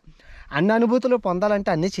చెయ్యాలంటే, అన్ని అనుభూతులు పొందాలంటే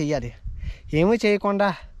అన్నీ చెయ్యాలి. ఏమీ చేయకుండా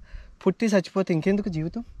పుట్టి చచ్చిపోతే ఇంకెందుకు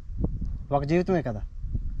జీవితం? ఒక జీవితమే కదా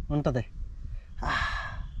ఉంటుంది.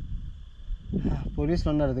 పోలీసులు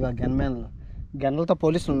ఉన్నారు, ఇదిగో గన్మ్యాన్లు, గన్లతో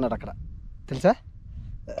పోలీసులు ఉన్నారు అక్కడ, తెలుసా?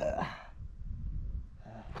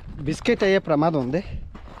 బిస్కెట్ అయ్యే ప్రమాదం ఉంది.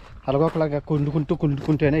 అలగొకలాగా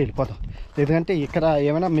కుండుకుంటూనే వెళ్ళిపోతాం. ఎందుకంటే ఇక్కడ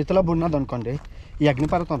ఏమైనా మితలబు ఉన్నది అనుకోండి, ఈ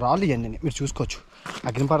అగ్నిపర్వతం రాళ్ళు ఇవన్నీ మీరు చూసుకోవచ్చు.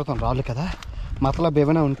 అగ్నిపర్వతం రాళ్ళు కదా, మతలబ్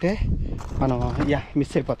ఏమైనా ఉంటే మనం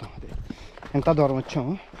మిస్ అయిపోతాం. అది ఎంత దూరం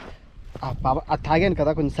వచ్చాము. అది తాగాను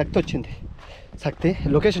కదా, కొంచెం శక్తి వచ్చింది. శక్తి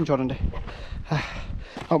లొకేషన్ చూడండి.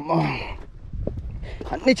 అమ్మో,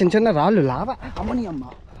 అన్నీ చిన్న చిన్న రాళ్ళు లావా. అమ్మని అమ్మ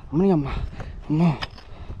అమ్మో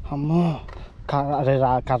అమ్మో. అరే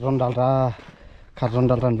కర్ర ఉండాలరా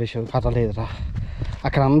అనిపించు. కర్ర లేదురా.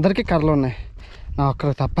 అక్కడ అందరికీ కర్రలు ఉన్నాయి, నా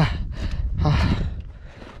ఒక్కరికి తప్ప.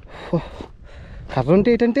 కర్ర ఉంటే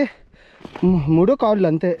ఏంటంటే 3 కాళ్ళు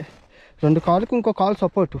అంతే. 2 కాళ్ళకి ఇంకో కాలు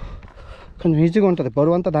సపోర్టు. కొంచెం ఈజీగా ఉంటుంది.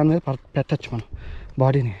 బరువు అంతా దాని మీద పెట్టచ్చు మనం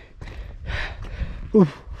బాడీని.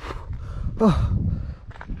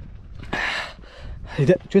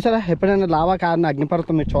 ఇదే చూసారా, ఎప్పుడైనా లావా కారిన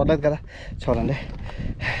అగ్నిపర్వతం మీరు చూడలేదు కదా, చూడండి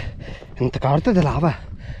ఎంత కారుతుంది లావా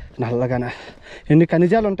నల్లగానే. ఎన్ని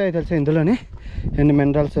ఖనిజాలు ఉంటాయో తెలుసా ఇందులోని, ఎన్ని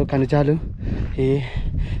మినరల్స్, ఖనిజాలు.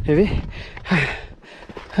 ఇవి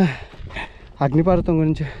అగ్నిపర్వతం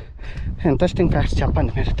గురించి ఇంట్రెస్టింగ్ ఫ్యాక్ట్స్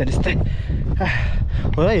చెప్పండి మీరు తెలిస్తే.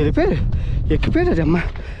 వెళ్ళిపోయారు, ఎక్కిపోయారు అమ్మ.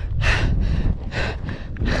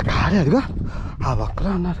 కాదు అదిగో ఆ ఒక్కలో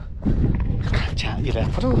ఉన్నారు.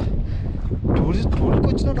 వీళ్ళెవరు టూర్కి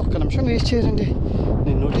వచ్చినట్టు ఒక్క నిమిషం వేస్ట్ చేయరండి.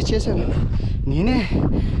 నేను నోటీస్ చేశాను. నేనే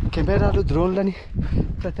కెమెరాలు, డ్రోన్లని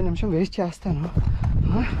ప్రతి నిమిషం వేస్ట్ చేస్తాను.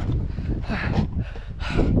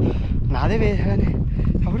 నాదే కానీ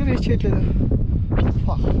ఎవరు వేస్ట్ చేయట్లేదు.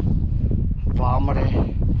 వామడే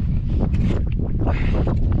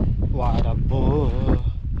వాడబ్బో,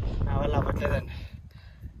 నా వల్ల అవ్వట్లేదండి.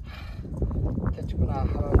 తెచ్చుకున్న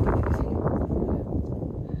ఆహారం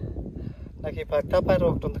నాకు ఈ పట్టాపారు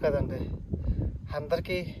ఒకటి ఉంది కదండి.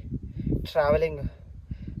 అందరికీ ట్రావెలింగ్,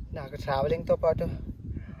 నాకు ట్రావెలింగ్తో పాటు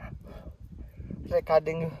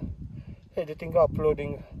రికార్డింగ్, ఎడిటింగ్,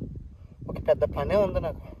 అప్లోడింగ్ ఒక పెద్ద పనే ఉంది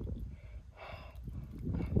నాకు.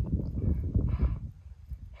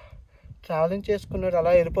 ట్రావెలింగ్ చేసుకున్నాడు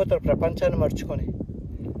అలా వెళ్ళిపోతారు ప్రపంచాన్ని మర్చుకొని.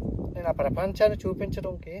 నేను ఆ ప్రపంచాన్ని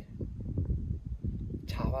చూపించడానికి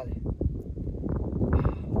చావాలి.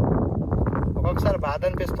 ఒక్కొక్కసారి బాధ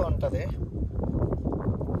అనిపిస్తూ ఉంటుంది.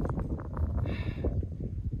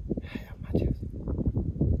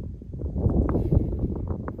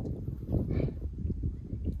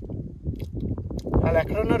 వాళ్ళు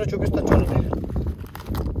ఎక్కడ ఉన్నారో చూపిస్తాను చూడండి.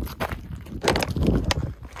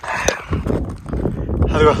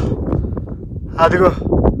 అదిగో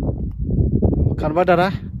కనబడ్డారా?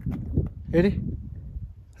 ఏది?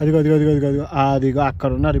 అదిగో అదిగో అక్కడ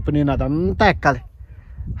ఉన్నారు. ఇప్పుడు నేను అదంతా ఎక్కాలి.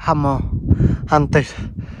 అమ్మో, అంత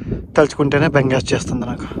తలుచుకుంటేనే బెంగేస్ చేస్తుంది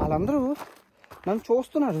నాకు. వాళ్ళందరూ నన్ను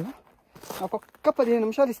చూస్తున్నారు. నాకు ఒక్క 15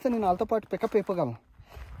 నిమిషాలు ఇస్తే నేను వాళ్ళతో పాటు పికప్ అయిపోగలను.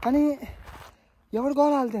 కానీ ఎవరి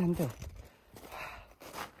గోల వాళ్ళదే అంతే.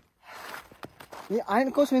 ఆయన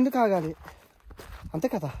కోసం ఎందుకు ఆగాలి? అంతే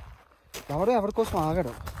కదా, ఎవరి కోసం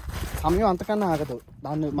ఆగడు. సమయం అంతకన్నా ఆగదు.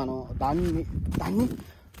 దాన్ని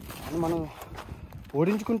మనం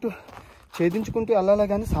ఓడించుకుంటూ ఛేదించుకుంటూ వెళ్ళాలి,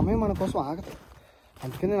 కానీ సమయం మన కోసం ఆగదు.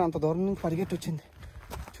 అందుకని నేను అంత దూరం నుంచి పరిగెట్టి వచ్చింది.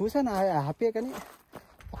 చూశాను, హ్యాపీగా. కానీ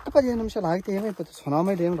ఒక్క 15 నిమిషాలు ఆగితే ఏమైపోతుంది?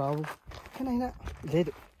 సునామీలు ఏం రావు. కానీ అయినా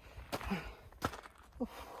లేదు,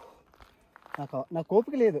 నాకు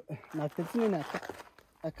ఓపిక లేదు. నాకు తెలిసి నేను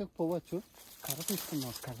ఎక్కకపోవచ్చు. కర్ర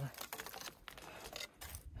తీసుకున్నావు, కర్ర.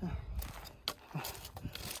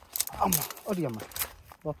 అమ్మ అది అమ్మ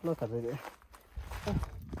గొప్పలో కర్ర ఇది.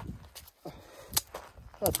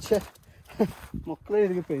 వచ్చే మొక్కలో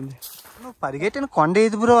ఎదిగిపోయింది. నువ్వు పరిగెట్టిన కొండ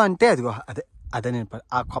ఏది బ్రో అంటే అదిగో అదే నేను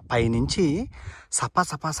ఆ పైనుంచి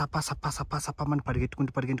సపమని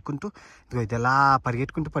పరిగెట్టుకుంటూ ఇదిగో ఇది ఎలా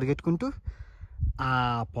పరిగెట్టుకుంటూ ఆ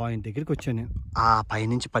పాయింట్ దగ్గరికి వచ్చాను నేను. ఆ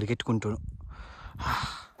పైనుంచి పరిగెట్టుకుంటూ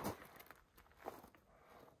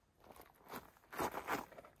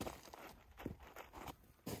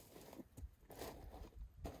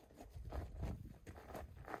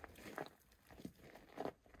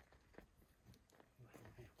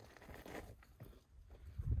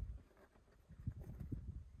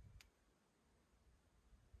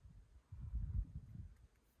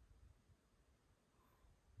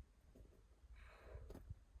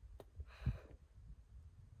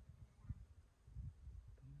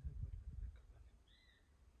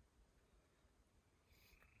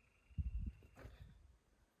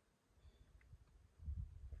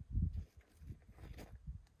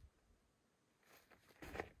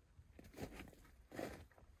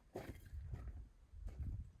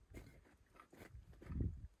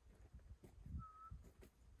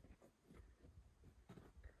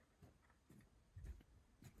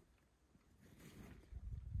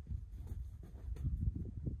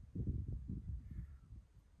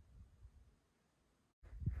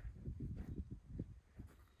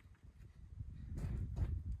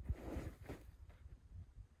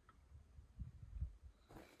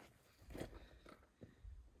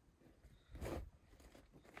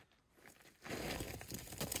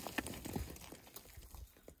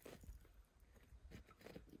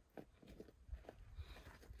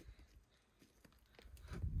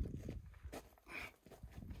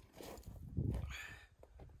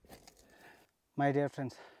మై డియర్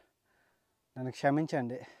ఫ్రెండ్స్, నన్ను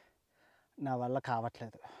క్షమించండి, నా వల్ల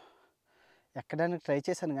కావట్లేదు. ఎక్కడానికి ట్రై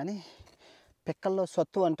చేశాను కానీ పిక్కల్లో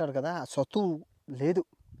సత్తు అంటారు కదా, ఆ సత్తు లేదు.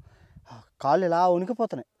 కాళ్ళు ఇలా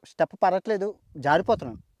వణికిపోతున్నాయి, స్టెప్ పడట్లేదు,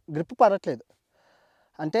 జారిపోతున్నాను, గ్రిప్ పడట్లేదు.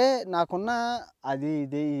 అంటే నాకున్న అది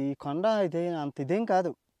ఇది ఈ కొండ ఇది అంత ఇదేం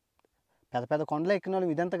కాదు, పెద్ద పెద్ద కొండలు ఎక్కిన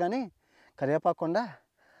వాళ్ళు ఇదంతా, కానీ కరివేపాకు కొండ.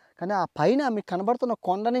 కానీ ఆ పైన మీకు కనబడుతున్న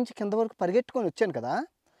కొండ నుంచి కింద వరకు పరిగెట్టుకొని వచ్చాను కదా,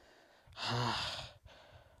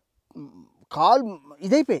 కాలు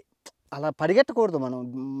ఇదైపోయి. అలా పరిగెట్టకూడదు మనం,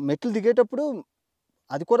 మెట్లు దిగేటప్పుడు.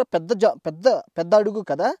 అది కూడా పెద్ద పెద్ద అడుగు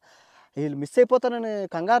కదా, వీళ్ళు మిస్ అయిపోతానని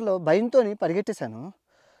కంగారులో భయంతో పరిగెట్టేశాను.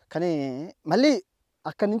 కానీ మళ్ళీ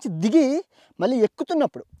అక్కడి నుంచి దిగి మళ్ళీ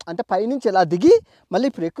ఎక్కుతున్నప్పుడు, అంటే పైనుంచి ఇలా దిగి మళ్ళీ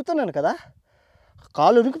ఇప్పుడు ఎక్కుతున్నాను కదా,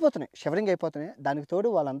 కాళ్ళు ఉరికిపోతున్నాయి, షివరింగ్ అయిపోతున్నాయి. దానికి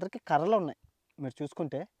తోడు వాళ్ళందరికీ కర్రలు ఉన్నాయి. మీరు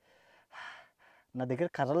చూసుకుంటే నా దగ్గర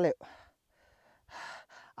కర్రలు లేవు.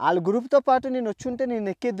 వాళ్ళ గ్రూప్తో పాటు నేను వచ్చి ఉంటే నేను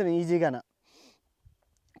ఎక్కేద్దాను ఈజీగాన.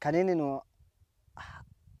 కానీ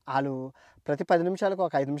వాళ్ళు ప్రతి 10 నిమిషాలకు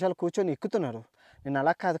ఒక 5 నిమిషాలు కూర్చొని ఎక్కుతున్నారు. నేను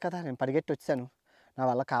అలా కాదు కదా, నేను పరిగెట్టి వచ్చాను, నా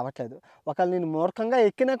వల్ల కావట్లేదు. ఒకవేళ నేను మూర్ఖంగా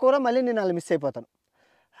ఎక్కినా కూడా మళ్ళీ నేను వాళ్ళు మిస్ అయిపోతాను.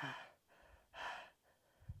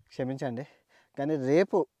 క్షమించండి. కానీ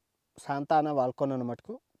రేపు సాంతాన వాల్కోనను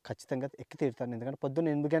మటుకు ఖచ్చితంగా ఎక్కి తీరుతాను. ఎందుకంటే పొద్దున్న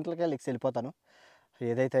 8 గంటలకే లెక్కి వెళ్ళిపోతాను.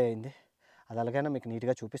 ఏదైతే అయింది అది అలాగైనా మీకు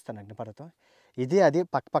నీట్గా చూపిస్తాను. అగ్నిపర్వతం ఇది అది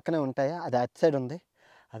పక్కనే ఉంటాయా, అది అటు సైడ్ ఉంది,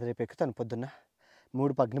 అది రేపు ఎక్కుతాను. పొద్దున్న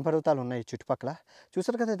 3 అగ్నిపర్వతాలు ఉన్నాయి చుట్టుపక్కల.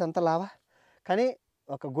 చూసారు కదా ఇదంతా లావా. కానీ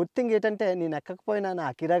ఒక గుడ్ థింగ్ ఏంటంటే, నేను ఎక్కకపోయినా నా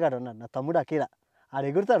అకీరా గారు ఉన్నాడు, నా తమ్ముడు అకీరా. ఆడు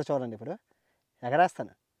ఎగురుతాడు చూడండి. ఇప్పుడు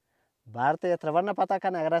ఎగరేస్తాను, భారతీయ త్రివర్ణ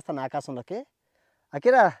పతాకాన్ని ఎగరేస్తాను ఆకాశంలోకి.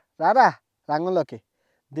 అకీరా రారా రంగంలోకి,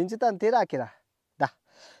 దించుతాను తీరా అకీరా దా.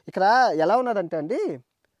 ఇక్కడ ఎలా ఉన్నదంటే అండి,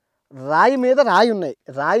 రాయి మీద రాయి ఉన్నాయి,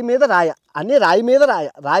 రాయి మీద రాయ, అన్నీ రాయి మీద రాయ,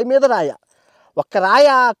 రాయి మీద రాయ. ఒక్క రాయ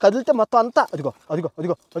కదిలితే మొత్తం అంతా అదిగో అదిగో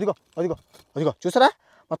అదిగో అదిగో అదిగో అదిగో చూసారా,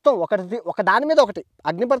 మొత్తం ఒక దాని మీద ఒకటి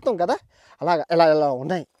అగ్నిపర్వతం కదా, అలాగా ఇలా ఇలా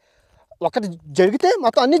ఉన్నాయి. ఒకటి జరిగితే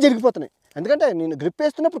మొత్తం అన్నీ జరిగిపోతున్నాయి. ఎందుకంటే నేను గ్రిప్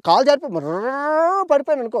వేస్తున్నప్పుడు కాలు జారిపోయి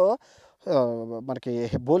పడిపోయాను అనుకో, మనకి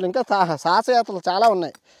బోల్ ఇంకా సాహసయాత్రలు చాలా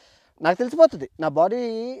ఉన్నాయి. నాకు తెలిసిపోతుంది, నా బాడీ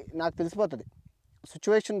నాకు తెలిసిపోతుంది.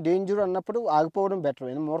 సిచ్యువేషన్ డేంజర్ అన్నప్పుడు ఆగిపోవడం బెటర్.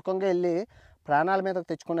 నేను మూర్ఖంగా వెళ్ళి ప్రాణాల మీద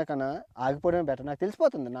తెచ్చుకునే కన్నా ఆగిపోవడమే బెటర్. నాకు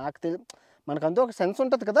తెలిసిపోతుంది. మనకంటూ ఒక సెన్స్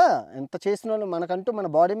ఉంటుంది కదా, ఎంత చేసిన వాళ్ళు మనకంటూ మన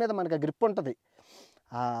బాడీ మీద మనకు గ్రిప్ ఉంటుంది.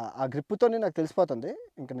 ఆ గ్రిప్తోనే నాకు తెలిసిపోతుంది.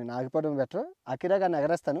 ఇంకా నేను ఆగిపోవడం బెటర్. అకిరా గారిని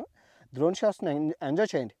ఎగరేస్తాను. డ్రోన్ షాట్స్ని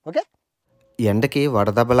ఎంజాయ్ చేయండి. ఓకే. ఎండకి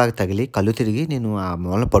వడదెబ్బలాగా తగిలి కళ్ళు తిరిగి నేను ఆ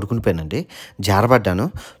మూలన పడుకునిపోయానండి, జారబడ్డాను.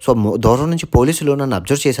 సో దూరం నుంచి పోలీసులు నన్ను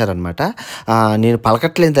అబ్జర్వ్ చేశారనమాట. నేను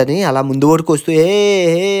పలకట్లేదని అలా ముందు వరకు వస్తూ ఏ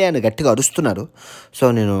అని గట్టిగా అరుస్తున్నారు. సో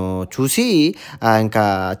నేను చూసి ఇంకా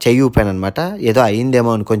చెయ్యి ఊపాను అనమాట. ఏదో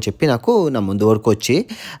అయిందేమో అనుకొని చెప్పి నాకు నా ముందు వరకు వచ్చి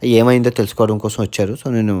ఏమైందో తెలుసుకోవడం కోసం వచ్చారు. సో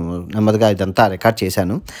నేను నెమ్మదిగా ఇదంతా రికార్డ్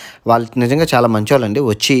చేశాను. వాళ్ళు నిజంగా చాలా మంచివాళ్ళండి.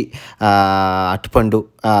 వచ్చి అట్టుపండు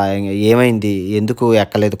ఏమైంది, ఎందుకు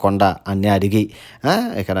ఎక్కలేదు కొండ అన్నీ అడిగి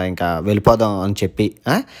ఇక్కడ ఇంకా వెళ్ళిపోదాం అని చెప్పి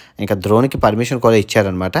ఇంకా డ్రోన్కి పర్మిషన్ కూడా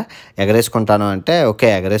ఇచ్చారనమాట. ఎగరేసుకుంటాను అంటే ఓకే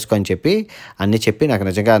ఎగరేసుకో అని చెప్పి అన్నీ చెప్పి నాకు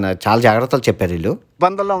నిజంగా చాలా జాగ్రత్తలు చెప్పారు వీళ్ళు.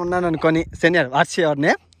 ఇబ్బందుల్లో ఉన్నాను అనుకొని. Senior, what's your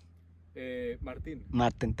name?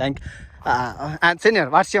 Martin, thank you. And senior,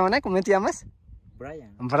 what's your name? ¿Cómo te llamas?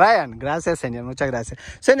 Brian, gracias senior, muchas gracias.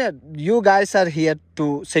 Senior, you guys are here to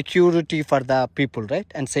security for the people, right?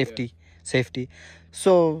 And safety.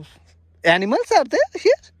 So animals are there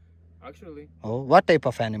here? Actually. Oh, what type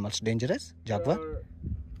of animals? Dangerous? Jaguar?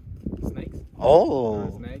 Snakes. Oh.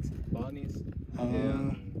 Snakes, bunnies.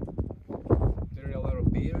 There are a lot of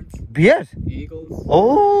bears. Bears? Eagles.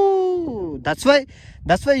 Oh, that's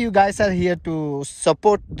why you guys are here to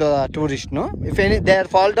support the tourist, no? If any they are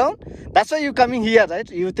fall down, that's why you coming here, right?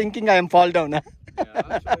 You thinking I am fall down, huh? Yeah,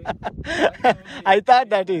 actually. I thought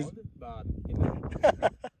that is. But,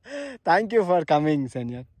 Thank you for coming,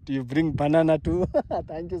 senior. You bring banana too.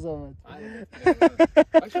 Thank you so much.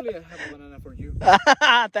 Actually, I have a banana for you.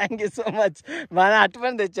 Thank you so much. Banana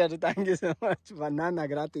atpan techaru. Thank you so much. Banana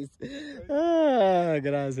gratis.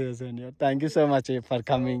 Gracias, senior. Thank you so much for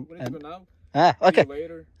coming. We need to go now. Okay. See you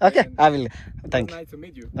later. Okay, And I will. Thank you. Nice to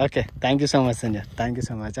meet you. Okay, thank you so much, senior. Thank you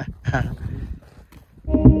so much.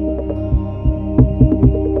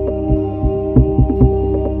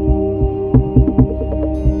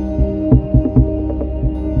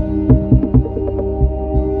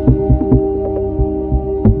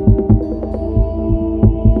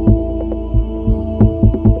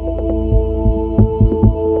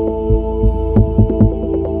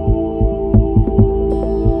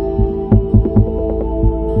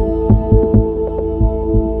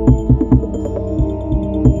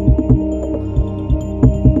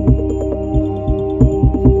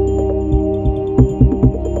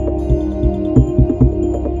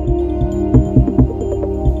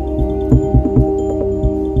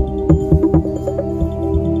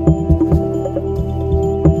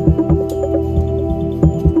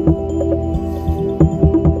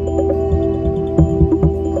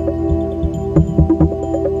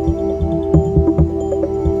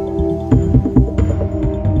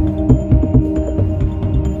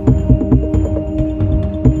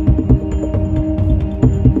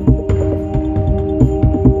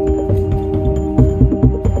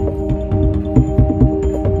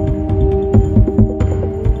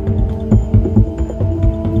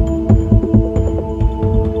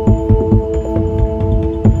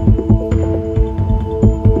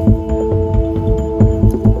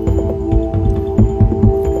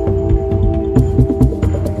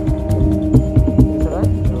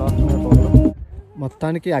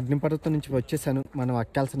 మొత్తానికి అగ్నిపర్వతం నుంచి వచ్చేసాను. మనం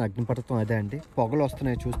ఎక్కాల్సిన అగ్నిపర్వతం అదే అండి. పొగలు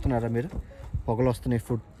వస్తున్నాయి, చూస్తున్నారా మీరు? పొగలు వస్తున్నాయి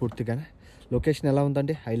పూర్తిగా. లొకేషన్ ఎలా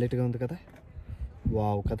ఉందండి? హైలైట్గా ఉంది కదా,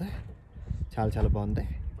 వావ్ కదా, చాలా చాలా బాగుంది.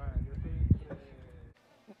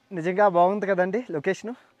 నిజంగా బాగుంది కదండి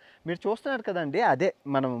లొకేషను. మీరు చూస్తున్నారు కదండి, అదే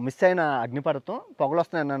మనం మిస్ అయిన అగ్నిపర్వతం. పొగలు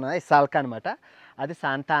వస్తున్నాయి ఇసాల్కా అనమాట. అది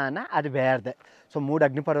సాంతానా, అది వేర్దే. సో 3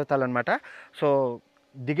 అగ్నిపర్వతాలు అనమాట. సో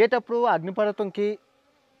దిగేటప్పుడు అగ్నిపర్వతంకి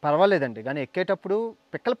పర్వాలేదండి, కానీ ఎక్కేటప్పుడు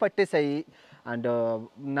పిక్కలు పట్టేసాయి అండ్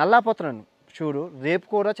నల్లాపోతున్నాను చూడు. రేపు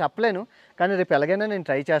కూడా చెప్పలేను, కానీ రేపు ఎలాగైనా నేను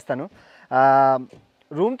ట్రై చేస్తాను.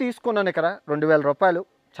 రూమ్ తీసుకున్నాను ఇక్కడ 2000 రూపాయలు,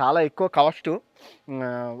 చాలా ఎక్కువ కాస్ట్.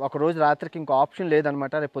 ఒకరోజు రాత్రికి ఇంకో ఆప్షన్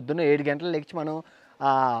లేదనమాట. రేపు పొద్దున్న 7 గంటలు లేచి మనం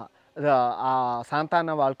ఆ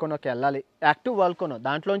సాంతానా వాల్కోనోకి వెళ్ళాలి. యాక్టివ్ వాల్కోనో,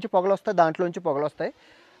 దాంట్లోంచి పొగలు వస్తాయి, దాంట్లోంచి పొగలు వస్తాయి.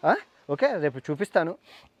 ఓకే, రేపు చూపిస్తాను.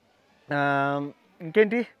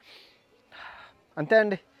 ఇంకేంటి, అంతే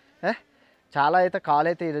అండి. చాలా అయితే కాలు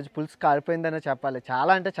అయితే ఈరోజు పులుసు కారిపోయిందనే చెప్పాలి.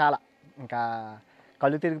 చాలా అంటే చాలా, ఇంకా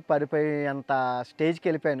కళ్ళు తిరిగి పడిపోయి అంత స్టేజ్కి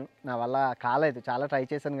వెళ్ళిపోయాను. నా వల్ల కాలేదు. చాలా ట్రై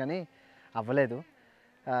చేశాను కానీ అవ్వలేదు.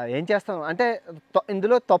 ఏం చేస్తాం అంటే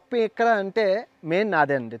ఇందులో తప్పు ఎక్కడ అంటే మెయిన్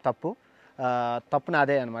నాదే అండి. తప్పు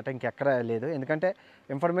నాదే అనమాట, ఇంకెక్కడ లేదు. ఎందుకంటే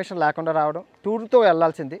ఇన్ఫర్మేషన్ లేకుండా రావడం, టూర్తో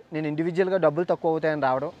వెళ్ళాల్సింది నేను ఇండివిజువల్గా డబ్బులు తక్కువ అవుతాయని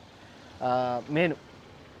రావడం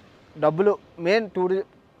మెయిన్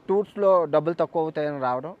టూర్స్లో డబ్బులు తక్కువ అవుతాయని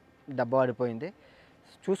రావడం, డబ్బు పడిపోయింది.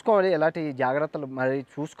 చూసుకోవాలి, ఎలాంటి జాగ్రత్తలు మరి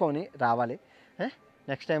చూసుకొని రావాలి.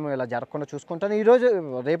 నెక్స్ట్ టైం ఇలా జరగకుండా చూసుకుంటాను. ఈరోజు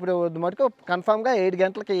రేపు మటుకు కన్ఫామ్గా 7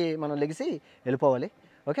 గంటలకి మనం లెగిసి వెళ్ళిపోవాలి.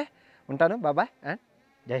 ఓకే, ఉంటాను. బాబాయ్ అండ్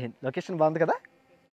జై హింద్. లొకేషన్ బాగుంది కదా.